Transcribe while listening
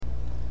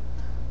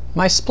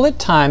My split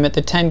time at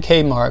the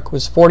 10K mark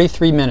was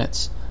 43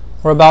 minutes,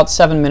 or about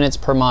 7 minutes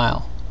per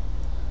mile.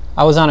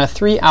 I was on a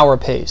 3-hour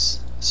pace.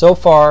 So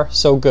far,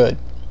 so good.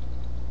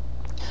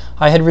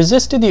 I had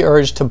resisted the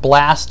urge to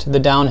blast the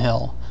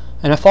downhill,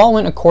 and if all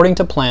went according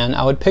to plan,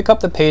 I would pick up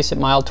the pace at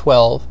mile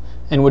 12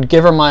 and would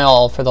give her my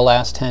all for the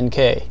last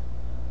 10K.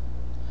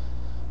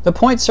 The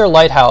Point Sur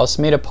lighthouse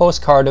made a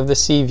postcard of the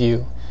sea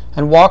view,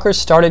 and walkers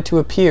started to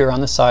appear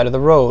on the side of the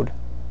road.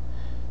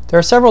 There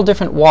are several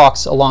different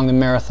walks along the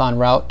marathon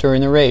route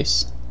during the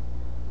race.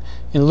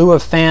 In lieu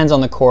of fans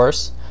on the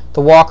course,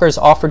 the walkers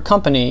offered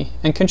company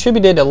and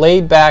contributed a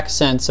laid-back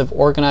sense of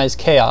organized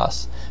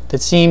chaos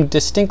that seemed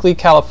distinctly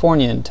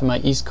Californian to my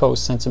East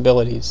Coast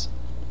sensibilities.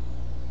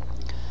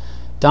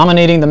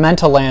 Dominating the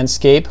mental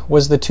landscape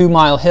was the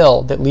 2-mile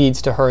hill that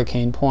leads to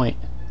Hurricane Point.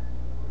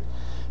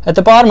 At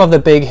the bottom of the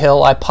big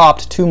hill, I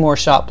popped 2 more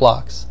shot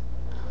blocks.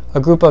 A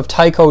group of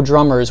taiko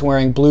drummers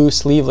wearing blue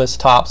sleeveless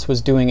tops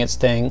was doing its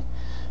thing,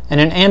 and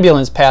an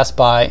ambulance passed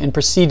by and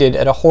proceeded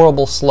at a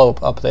horrible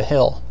slope up the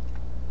hill.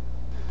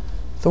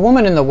 The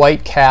woman in the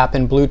white cap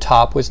and blue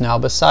top was now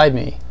beside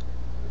me.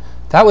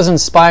 "That was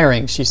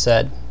inspiring," she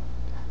said.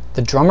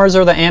 "The drummers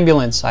or the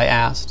ambulance?" I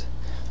asked.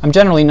 I'm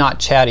generally not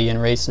chatty in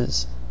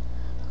races.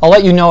 "I'll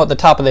let you know at the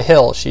top of the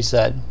hill," she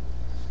said.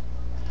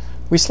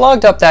 We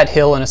slogged up that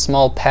hill in a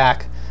small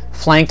pack,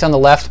 flanked on the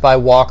left by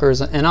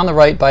walkers and on the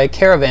right by a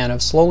caravan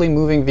of slowly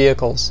moving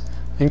vehicles,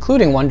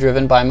 including one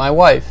driven by my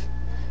wife,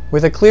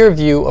 with a clear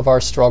view of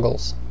our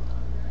struggles.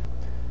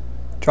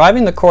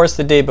 Driving the course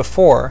the day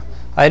before,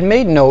 I had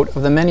made note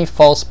of the many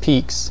false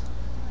peaks.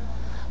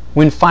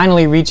 When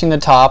finally reaching the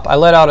top, I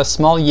let out a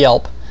small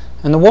yelp,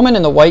 and the woman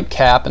in the white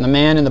cap and the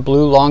man in the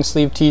blue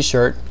long-sleeve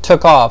t-shirt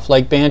took off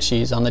like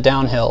banshees on the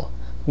downhill,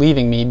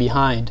 leaving me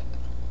behind.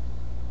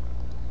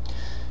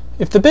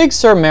 If the Big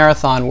Sur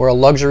Marathon were a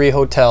luxury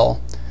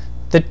hotel,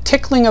 the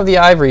tickling of the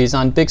ivories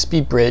on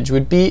Bixby Bridge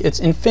would be its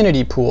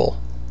infinity pool.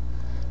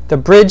 The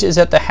bridge is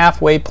at the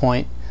halfway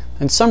point,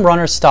 and some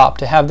runners stop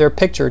to have their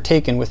picture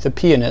taken with the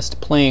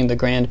pianist playing the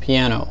grand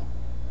piano.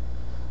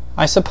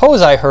 I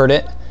suppose I heard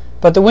it,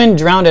 but the wind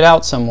drowned it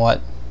out somewhat.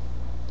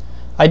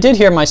 I did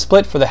hear my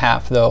split for the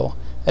half, though,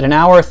 at 1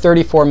 hour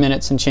 34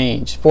 minutes and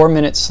change, 4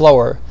 minutes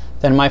slower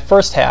than my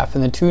first half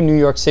in the 2 New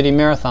York City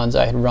marathons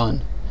I had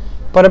run,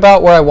 but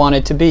about where I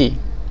wanted to be.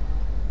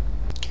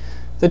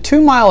 The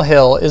 2-mile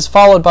hill is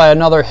followed by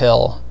another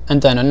hill,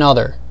 and then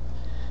another.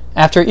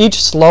 After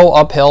each slow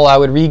uphill, I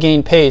would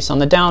regain pace on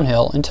the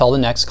downhill until the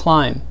next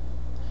climb.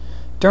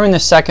 During the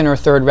second or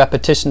third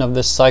repetition of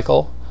this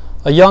cycle,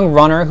 a young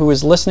runner who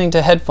was listening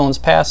to headphones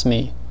passed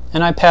me,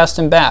 and I passed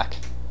him back.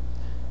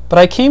 But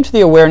I came to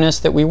the awareness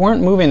that we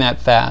weren't moving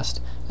that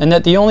fast, and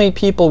that the only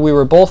people we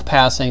were both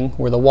passing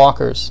were the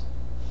walkers.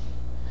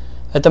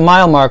 At the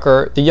mile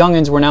marker, the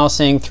young'uns were now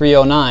saying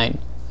 3:09,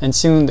 and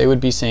soon they would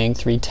be saying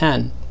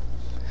 3:10.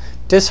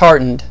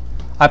 Disheartened,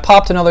 I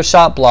popped another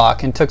shot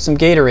block and took some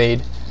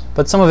Gatorade,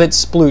 but some of it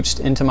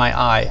splooched into my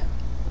eye.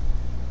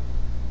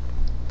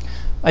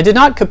 I did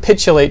not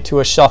capitulate to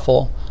a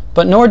shuffle,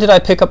 but nor did I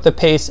pick up the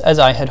pace as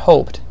I had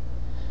hoped.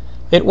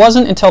 It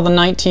wasn't until the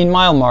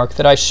 19-mile mark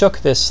that I shook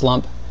this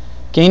slump,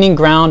 gaining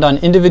ground on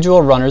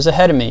individual runners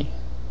ahead of me.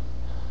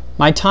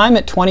 My time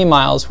at 20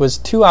 miles was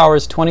 2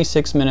 hours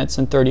 26 minutes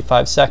and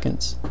 35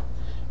 seconds.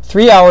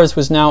 3 hours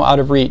was now out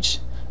of reach,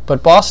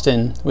 but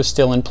Boston was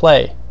still in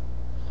play.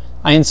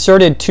 I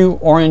inserted 2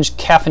 orange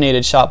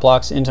caffeinated shot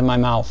blocks into my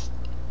mouth.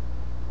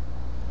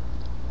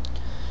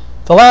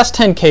 The last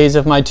 10Ks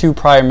of my 2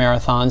 prior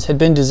marathons had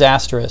been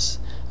disastrous,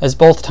 as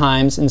both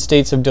times, in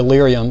states of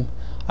delirium,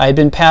 I had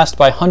been passed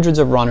by hundreds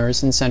of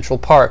runners in Central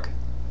Park.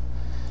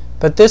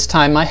 But this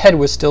time my head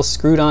was still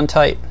screwed on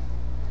tight.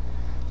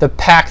 The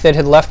pack that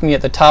had left me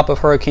at the top of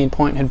Hurricane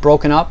Point had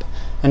broken up,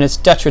 and its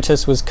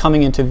detritus was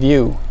coming into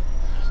view.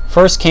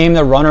 First came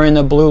the runner in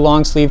the blue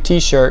long-sleeve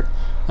t-shirt,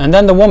 and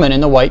then the woman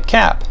in the white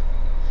cap.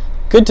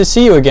 "Good to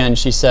see you again,"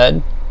 she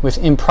said,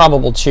 with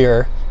improbable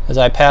cheer, as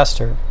I passed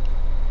her.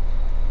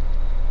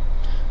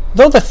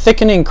 Though the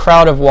thickening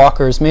crowd of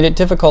walkers made it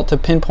difficult to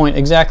pinpoint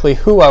exactly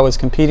who I was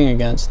competing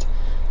against,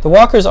 the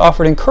walkers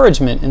offered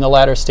encouragement in the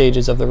latter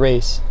stages of the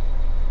race.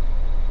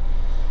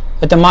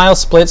 At the mile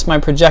splits, my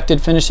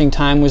projected finishing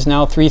time was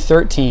now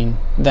 3:13,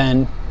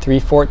 then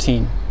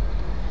 3:14.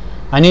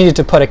 I needed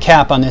to put a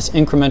cap on this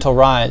incremental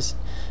rise,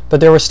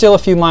 but there were still a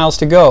few miles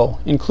to go,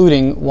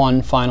 including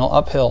one final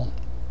uphill.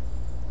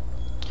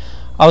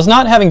 I was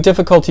not having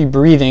difficulty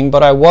breathing,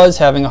 but I was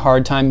having a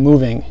hard time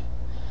moving.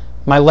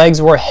 My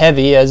legs were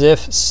heavy, as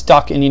if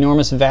stuck in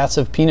enormous vats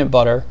of peanut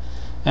butter,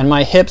 and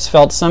my hips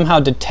felt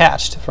somehow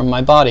detached from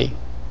my body.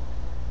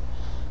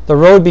 The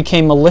road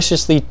became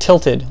maliciously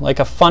tilted, like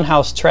a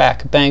funhouse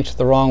track banked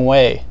the wrong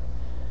way.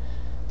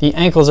 The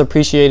ankles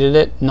appreciated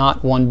it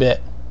not one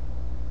bit.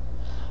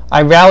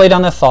 I rallied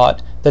on the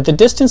thought that the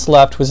distance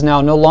left was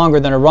now no longer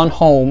than a run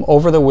home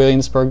over the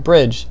Williamsburg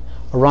Bridge,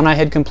 a run I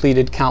had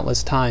completed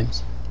countless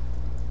times.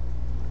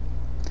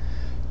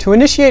 To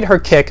initiate her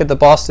kick at the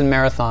Boston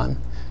Marathon,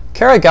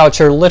 Kara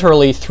Goucher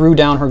literally threw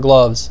down her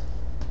gloves.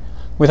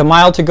 With a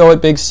mile to go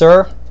at Big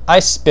Sur, I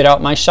spit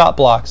out my shot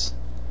blocks.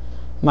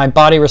 My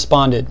body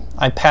responded.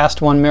 I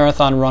passed one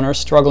marathon runner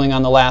struggling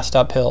on the last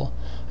uphill,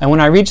 and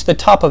when I reached the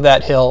top of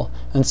that hill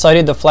and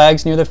sighted the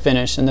flags near the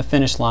finish and the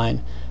finish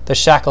line, the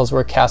shackles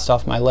were cast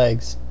off my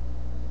legs.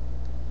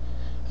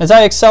 As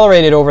I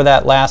accelerated over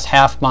that last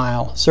half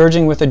mile,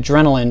 surging with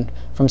adrenaline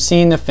from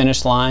seeing the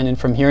finish line and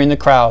from hearing the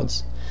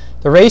crowds,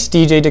 the race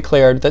DJ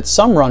declared that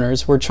some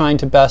runners were trying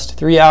to best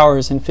 3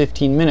 hours and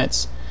 15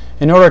 minutes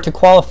in order to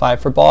qualify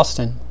for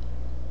Boston.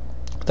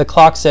 The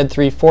clock said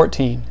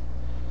 3:14.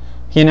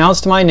 He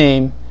announced my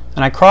name,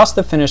 and I crossed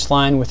the finish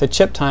line with a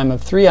chip time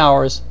of 3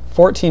 hours,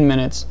 14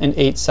 minutes, and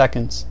 8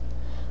 seconds.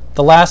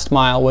 The last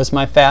mile was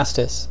my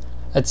fastest,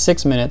 at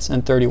 6 minutes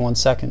and 31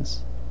 seconds.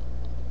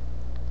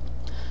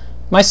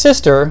 My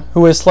sister,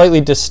 who was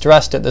slightly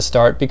distressed at the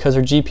start because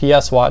her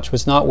GPS watch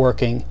was not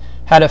working,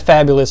 had a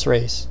fabulous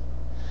race.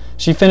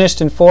 She finished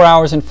in 4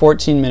 hours and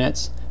 14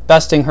 minutes,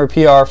 besting her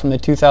PR from the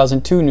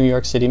 2002 New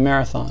York City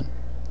Marathon.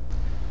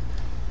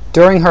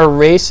 During her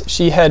race,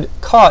 she had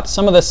caught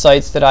some of the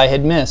sights that I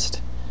had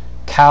missed: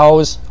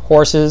 cows,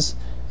 horses,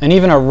 and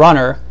even a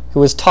runner who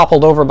was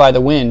toppled over by the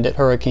wind at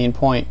Hurricane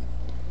Point.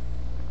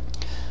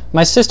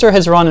 My sister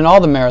has run in all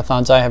the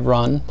marathons I have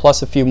run,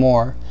 plus a few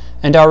more,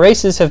 and our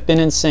races have been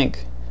in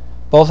sync.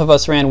 Both of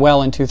us ran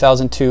well in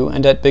 2002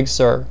 and at Big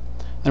Sur,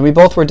 and we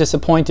both were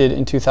disappointed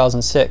in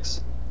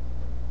 2006.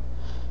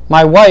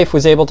 My wife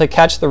was able to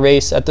catch the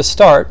race at the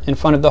start in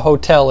front of the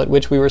hotel at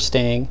which we were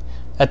staying,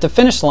 at the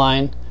finish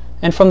line,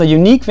 and from the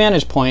unique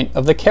vantage point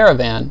of the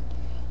caravan.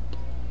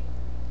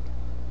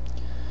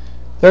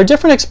 There are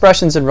different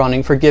expressions in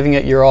running for giving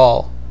it your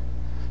all.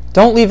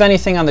 Don't leave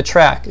anything on the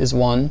track is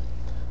one.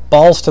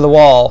 Balls to the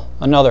wall,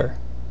 another.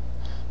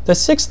 The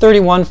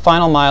 6:31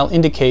 final mile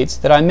indicates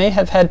that I may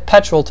have had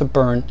petrol to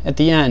burn at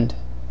the end.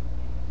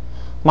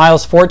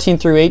 Miles 14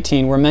 through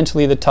 18 were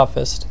mentally the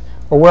toughest,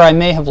 or where I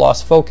may have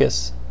lost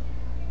focus.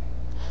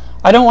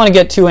 I don't want to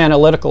get too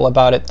analytical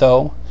about it,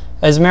 though,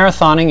 as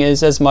marathoning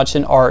is as much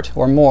an art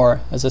or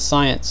more as a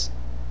science.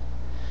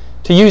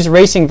 To use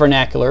racing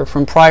vernacular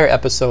from prior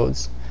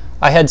episodes,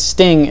 I had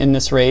sting in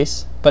this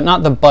race, but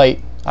not the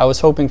bite I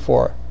was hoping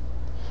for.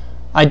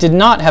 I did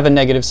not have a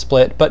negative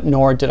split, but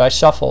nor did I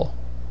shuffle.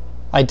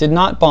 I did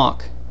not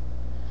bonk.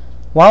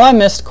 While I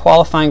missed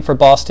qualifying for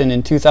Boston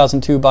in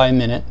 2002 by a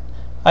minute,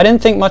 I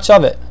didn't think much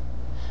of it.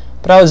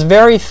 But I was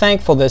very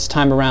thankful this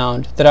time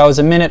around that I was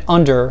a minute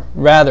under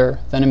rather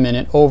than a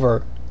minute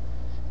over.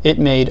 It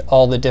made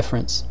all the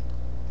difference.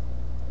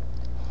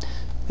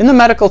 In the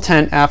medical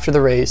tent after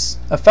the race,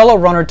 a fellow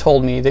runner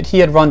told me that he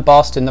had run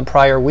Boston the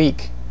prior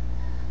week.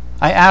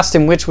 I asked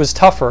him which was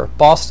tougher,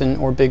 Boston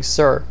or Big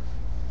Sur.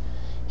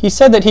 He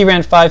said that he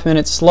ran 5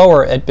 minutes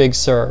slower at Big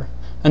Sur,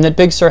 and that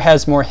Big Sur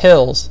has more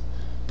hills,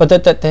 but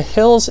that the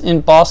hills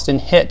in Boston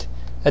hit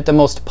at the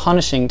most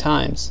punishing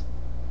times.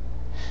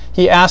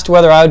 He asked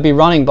whether I would be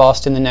running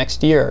Boston the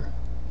next year.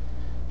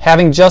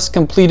 Having just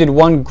completed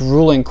one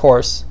grueling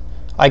course,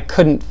 I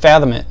couldn't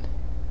fathom it.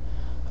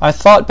 I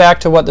thought back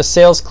to what the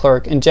sales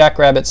clerk in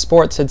Jackrabbit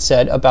Sports had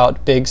said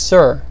about Big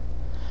Sur,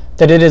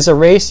 that it is a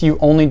race you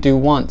only do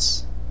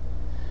once.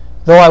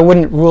 Though I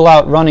wouldn't rule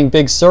out running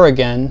Big Sur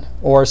again,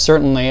 or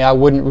certainly I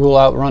wouldn't rule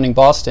out running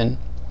Boston,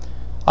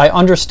 I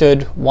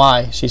understood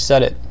why she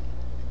said it.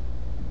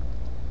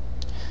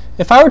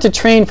 If I were to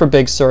train for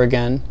Big Sur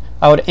again,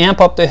 I would amp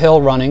up the hill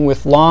running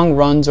with long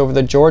runs over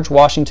the George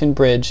Washington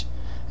Bridge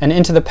and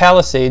into the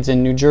Palisades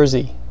in New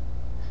Jersey.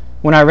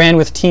 When I ran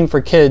with Team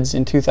for Kids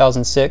in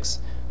 2006,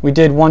 we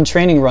did one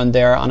training run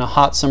there on a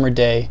hot summer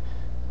day,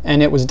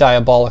 and it was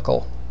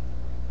diabolical.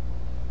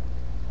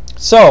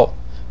 So,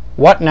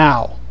 what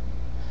now?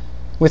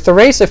 With the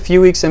race a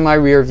few weeks in my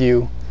rear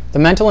view, the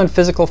mental and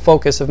physical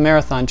focus of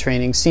marathon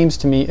training seems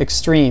to me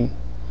extreme.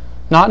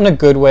 Not in a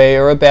good way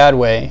or a bad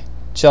way,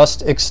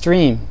 just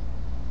extreme.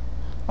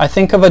 I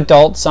think of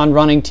adults on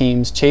running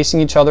teams chasing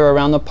each other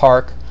around the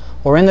park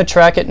or in the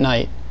track at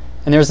night,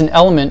 and there's an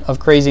element of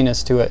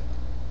craziness to it.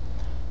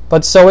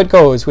 But so it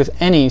goes with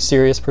any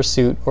serious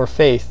pursuit or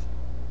faith.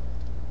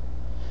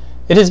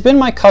 It has been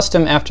my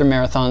custom after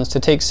marathons to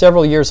take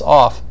several years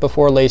off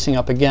before lacing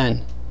up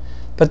again,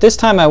 but this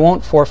time I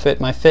won't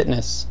forfeit my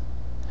fitness.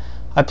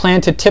 I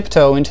plan to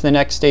tiptoe into the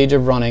next stage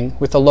of running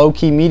with a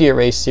low-key media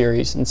race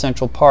series in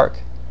Central Park.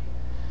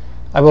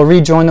 I will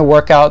rejoin the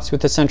workouts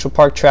with the Central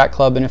Park Track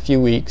Club in a few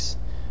weeks,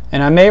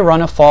 and I may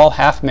run a fall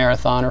half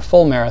marathon or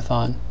full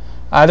marathon,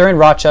 either in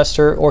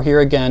Rochester or here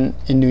again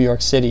in New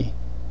York City.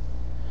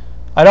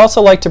 I'd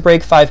also like to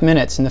break 5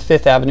 minutes in the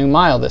Fifth Avenue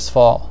Mile this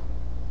fall.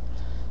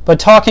 But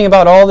talking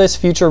about all this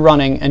future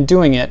running and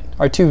doing it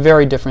are two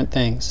very different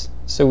things,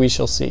 so we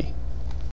shall see.